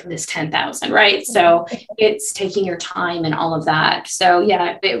I took this 10,000, right? So it's taking your time and all of that. So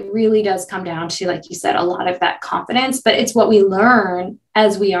yeah, it really does come down to, like you said, a lot of that confidence, but it's what we learn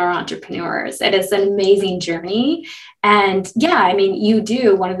as we are entrepreneurs. It is an amazing journey. And yeah,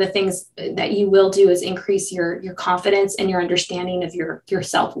 one of the things that you will do is increase your confidence and your understanding of your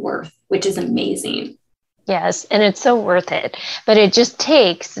self-worth, which is amazing. Yes. And it's so worth it, but it just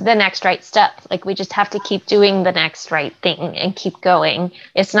takes the next right step. Like we just have to keep doing the next right thing and keep going.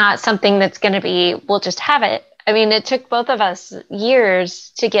 It's not something that's going to be, we'll just have it. I mean, it took both of us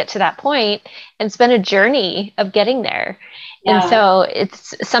years to get to that point, and it's been a journey of getting there. Yeah. And so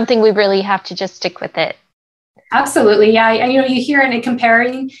it's something we really have to just stick with it. Absolutely. Yeah. And, you hear it,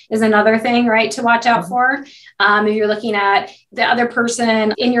 comparing is another thing, right, to watch out for. If you're looking at the other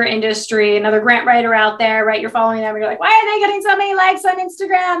person in your industry, another grant writer out there, right, you're following them and you're like, why are they getting so many likes on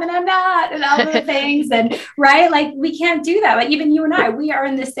Instagram and I'm not, and all the things. And right, like we can't do that. Like even you and I, we are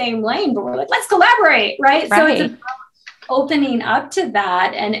in the same lane, but we're like, let's collaborate. Right. So it's about opening up to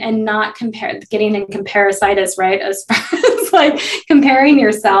that and not getting in comparisitis, right? As far as like comparing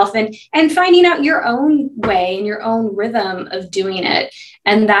yourself and finding out your own way and your own rhythm of doing it.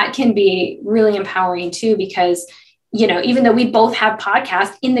 And that can be really empowering too, because even though we both have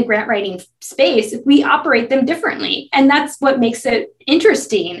podcasts in the grant writing space, we operate them differently. And that's what makes it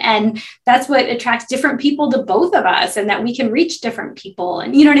interesting. And that's what attracts different people to both of us, and that we can reach different people.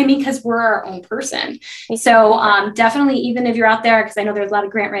 And you know what I mean? Because we're our own person. So definitely, even if you're out there, because I know there's a lot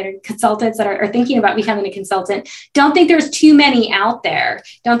of grant writer consultants that are thinking about becoming a consultant, don't think there's too many out there.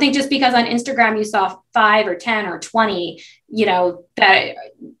 Don't think just because on Instagram you saw 5 or 10 or 20,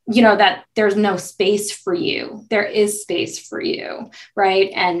 that there's no space for you. There is space for you,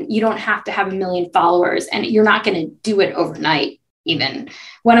 right? And you don't have to have 1 million followers, and you're not going to do it overnight. even.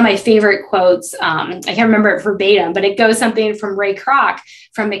 One of my favorite quotes, I can't remember it verbatim, but it goes something from Ray Kroc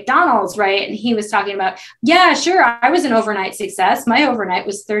from McDonald's, right? And he was talking about, yeah, sure, I was an overnight success. My overnight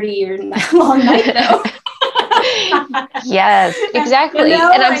was 30-year long night though. Yes, exactly.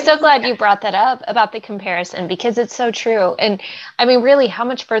 And I'm so glad you brought that up about the comparison, because it's so true. And I mean, really, how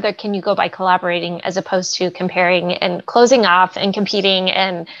much further can you go by collaborating as opposed to comparing and closing off and competing?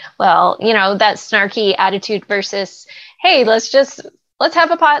 And well, that snarky attitude versus, hey, let's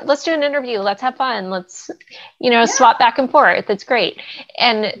have a pot. Let's do an interview. Let's have fun. Let's, swap back and forth. It's great.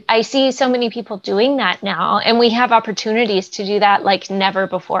 And I see so many people doing that now, and we have opportunities to do that like never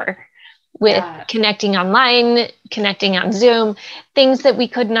before with connecting online, connecting on Zoom, things that we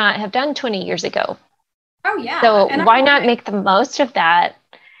could not have done 20 years ago. Oh yeah. So why not make the most of that?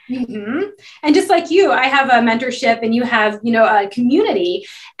 Mm-hmm. And just like you, I have a mentorship and you have, a community,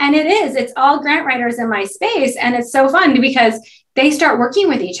 and it's all grant writers in my space. And it's so fun because they start working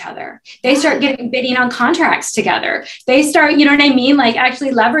with each other. They start bidding on contracts together. They start, you know what I mean? Like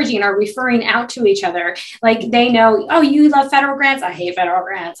actually leveraging or referring out to each other. Like they know, oh, you love federal grants. I hate federal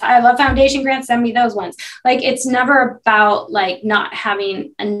grants. I love foundation grants. Send me those ones. Like it's never about like not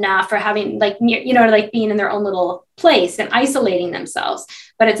having enough or having like, like being in their own little place and isolating themselves,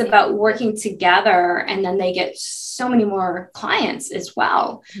 but it's about working together, and then they get so many more clients as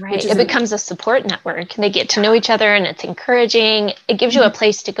well. Right. It becomes a support network, and they get to know each other, and it's encouraging. It gives you a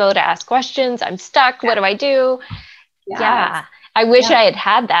place to go to ask questions. I'm stuck. What do I do? Yeah. I wish I had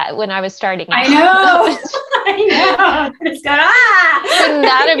had that when I was starting out. I know. I know. It's good. Wouldn't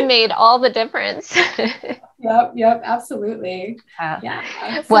that have made all the difference? Yep. Absolutely.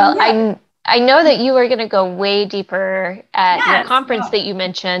 Yeah. Well, I know that you are going to go way deeper at your conference that you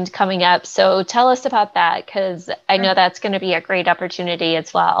mentioned coming up. So tell us about that, because I know that's going to be a great opportunity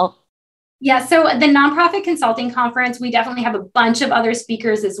as well. Yeah, so the Nonprofit Consulting Conference, we definitely have a bunch of other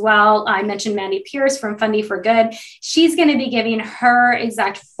speakers as well. I mentioned Mandy Pierce from Fundy for Good. She's going to be giving her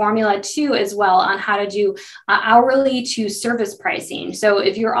exact formula too as well on how to do hourly to service pricing. So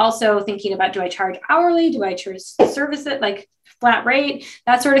if you're also thinking about, do I charge hourly? Do I charge service it like flat rate,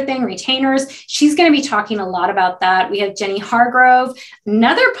 that sort of thing, retainers. She's going to be talking a lot about that. We have Jenny Hargrove,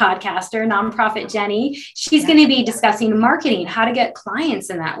 another podcaster, Nonprofit Jenny. She's going to be discussing marketing, how to get clients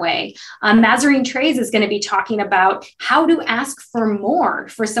in that way. Mazarine Trays is going to be talking about how to ask for more.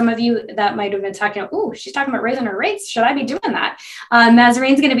 For some of you that might have been talking, oh, she's talking about raising her rates. Should I be doing that?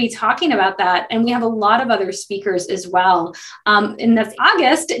 Mazarine's going to be talking about that. And we have a lot of other speakers as well. In this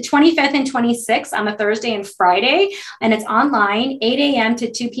August 25th and 26th on a Thursday and Friday, and it's online. 8 a.m. to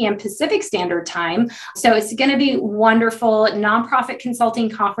 2 p.m. Pacific Standard Time. So it's going to be wonderful.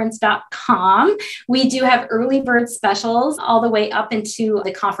 Nonprofitconsultingconference.com. We do have early bird specials all the way up into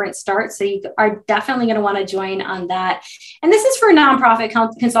the conference start. So you are definitely going to want to join on that. And this is for nonprofit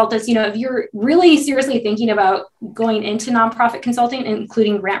consultants. If you're really seriously thinking about going into nonprofit consulting,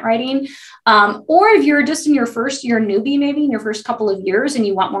 including grant writing, or if you're just in your first year newbie, maybe in your first couple of years and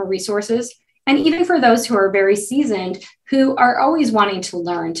you want more resources. And even for those who are very seasoned, who are always wanting to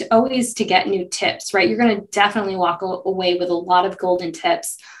learn, to get new tips, right? You're going to definitely walk away with a lot of golden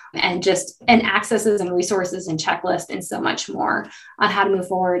tips and accesses and resources and checklists and so much more on how to move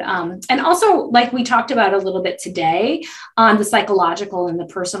forward. And also, like we talked about a little bit today on the psychological and the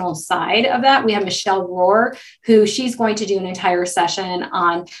personal side of that, we have Michelle Rohr, who she's going to do an entire session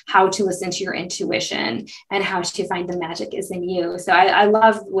on how to listen to your intuition and how to find the magic is in you. So I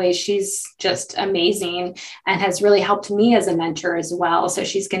love the way she's just amazing and has really helped me as a mentor as well. So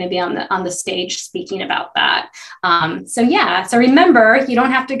she's going to be on the stage speaking about that. So remember, you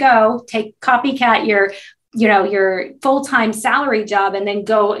don't have to go copycat your full-time salary job and then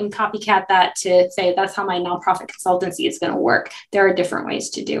go and copycat that to say, that's how my nonprofit consultancy is going to work. There are different ways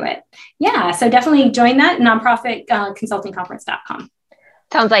to do it. Yeah. So definitely join that, nonprofitconsultingconference.com.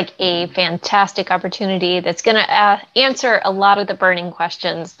 Sounds like a fantastic opportunity that's going to answer a lot of the burning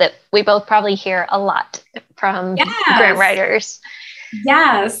questions that we both probably hear a lot from grant writers.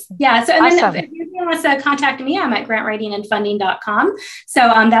 Yes. Yeah. So, and awesome. Then if anyone wants to contact me, I'm at grantwritingandfunding.com. So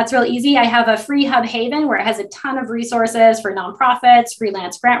that's real easy. I have a free Hub Haven where it has a ton of resources for nonprofits,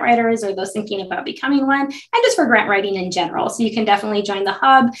 freelance grant writers, or those thinking about becoming one, and just for grant writing in general. So you can definitely join the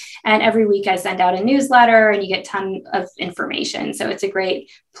Hub. And every week I send out a newsletter and you get a ton of information. So it's a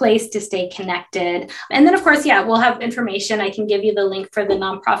great place to stay connected. And then of course, we'll have information. I can give you the link for the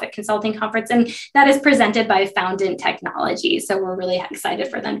Nonprofit Consulting Conference, and that is presented by Foundant Technology. So we're really excited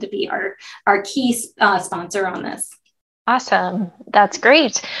for them to be our key sponsor on this. Awesome. That's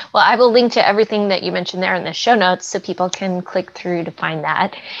great. Well, I will link to everything that you mentioned there in the show notes so people can click through to find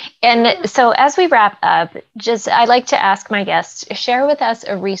that. And so as we wrap up, I like to ask my guests, share with us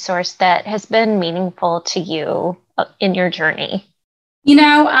a resource that has been meaningful to you in your journey.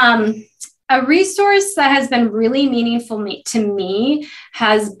 A resource that has been really meaningful to me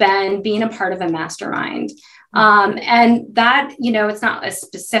has been being a part of a mastermind. And that, it's not a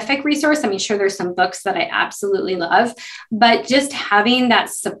specific resource. I mean, sure, there's some books that I absolutely love, but just having that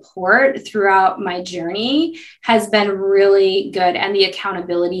support throughout my journey has been really good, and the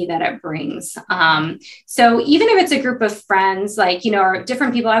accountability that it brings. So even if it's a group of friends, or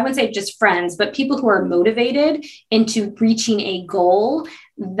different people, I wouldn't say just friends, but people who are motivated into reaching a goal,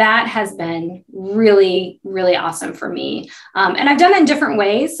 that has been really, really awesome for me. And I've done it in different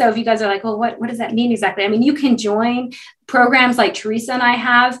ways. So if you guys are like, well, what does that mean exactly? I mean, you can join programs like Teresa and I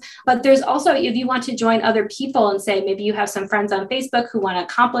have, but there's also, if you want to join other people and say, maybe you have some friends on Facebook who want to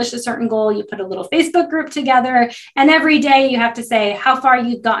accomplish a certain goal, you put a little Facebook group together, and every day you have to say how far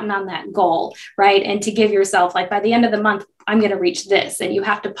you've gotten on that goal, right? And to give yourself, by the end of the month, I'm going to reach this. And you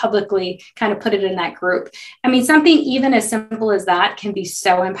have to publicly kind of put it in that group. I mean, something even as simple as that can be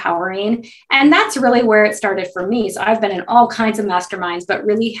so empowering. And that's really where it started for me. So I've been in all kinds of masterminds, but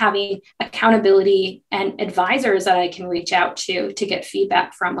really having accountability and advisors that I can reach out to get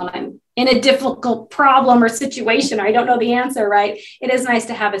feedback from when I'm in a difficult problem or situation, or I don't know the answer, right? It is nice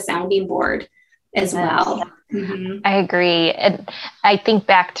to have a sounding board as well. Mm-hmm. I agree. And I think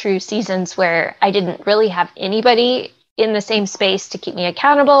back through seasons where I didn't really have anybody in the same space to keep me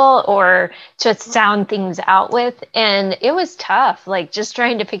accountable or to sound things out with. And it was tough, just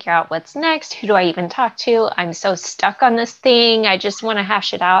trying to figure out what's next. Who do I even talk to? I'm so stuck on this thing. I just want to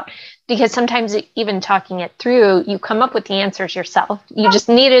hash it out, because sometimes even talking it through, you come up with the answers yourself. You just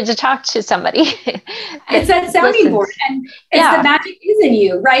needed to talk to somebody. It's that sounding board, and the magic is in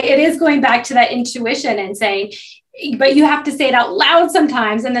you, right? It is going back to that intuition and saying, but you have to say it out loud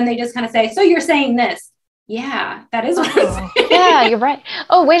sometimes. And then they just kind of say, so you're saying this. Yeah, that is what I'm saying. Yeah, you're right.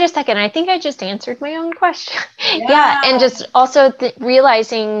 Oh, wait a second. I think I just answered my own question. Yeah. And just also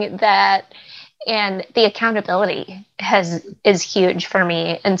realizing that, and the accountability is huge for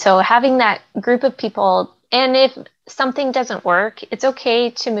me. And so having that group of people, and if something doesn't work, it's okay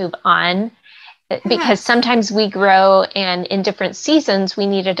to move on, because sometimes we grow, and in different seasons, we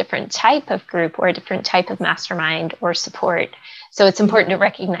need a different type of group or a different type of mastermind or support. So it's important to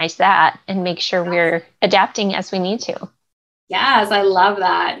recognize that and make sure we're adapting as we need to. Yes, I love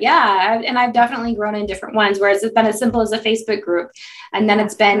that. Yeah. And I've definitely grown in different ones, whereas it's been as simple as a Facebook group. And then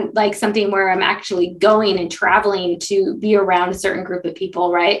it's been something where I'm actually going and traveling to be around a certain group of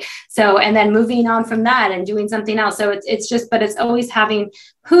people. Right. So, and then moving on from that and doing something else. So but it's always having,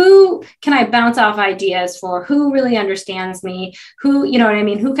 who can I bounce off ideas for? Who really understands me? Who, you know what I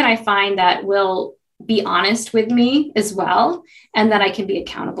mean? Who can I find that will be honest with me as well, and that I can be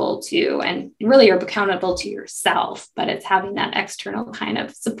accountable to, and really you're accountable to yourself, but it's having that external kind of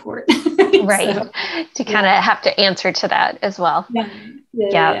support. Right. So, to kind of have to answer to that as well.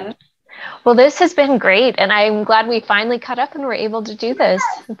 Yeah. Well, this has been great. And I'm glad we finally caught up and were able to do this.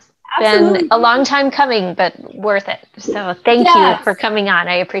 It's been a long time coming, but worth it. So thank you for coming on.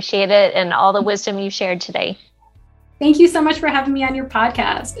 I appreciate it, and all the wisdom you shared today. Thank you so much for having me on your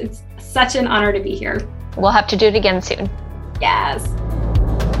podcast. It's such an honor to be here. We'll have to do it again soon. Yes.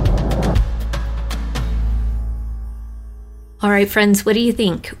 All right, friends, what do you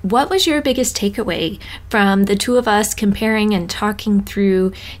think? What was your biggest takeaway from the two of us comparing and talking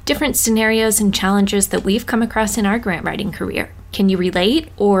through different scenarios and challenges that we've come across in our grant writing career? Can you relate,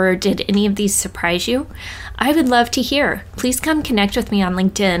 or did any of these surprise you? I would love to hear. Please come connect with me on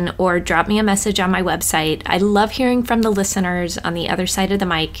LinkedIn or drop me a message on my website. I love hearing from the listeners on the other side of the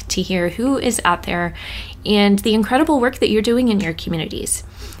mic to hear who is out there and the incredible work that you're doing in your communities.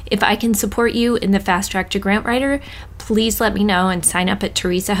 If I can support you in the Fast Track to Grant Writer, please let me know and sign up at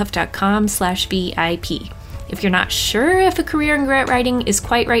teresahuff.com/VIP. If you're not sure if a career in grant writing is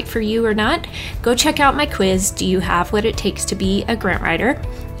quite right for you or not, go check out my quiz, Do You Have What It Takes to Be a Grant Writer,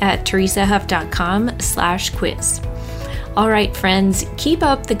 at teresahuff.com/quiz. All right, friends, keep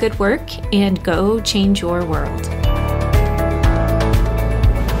up the good work and go change your world.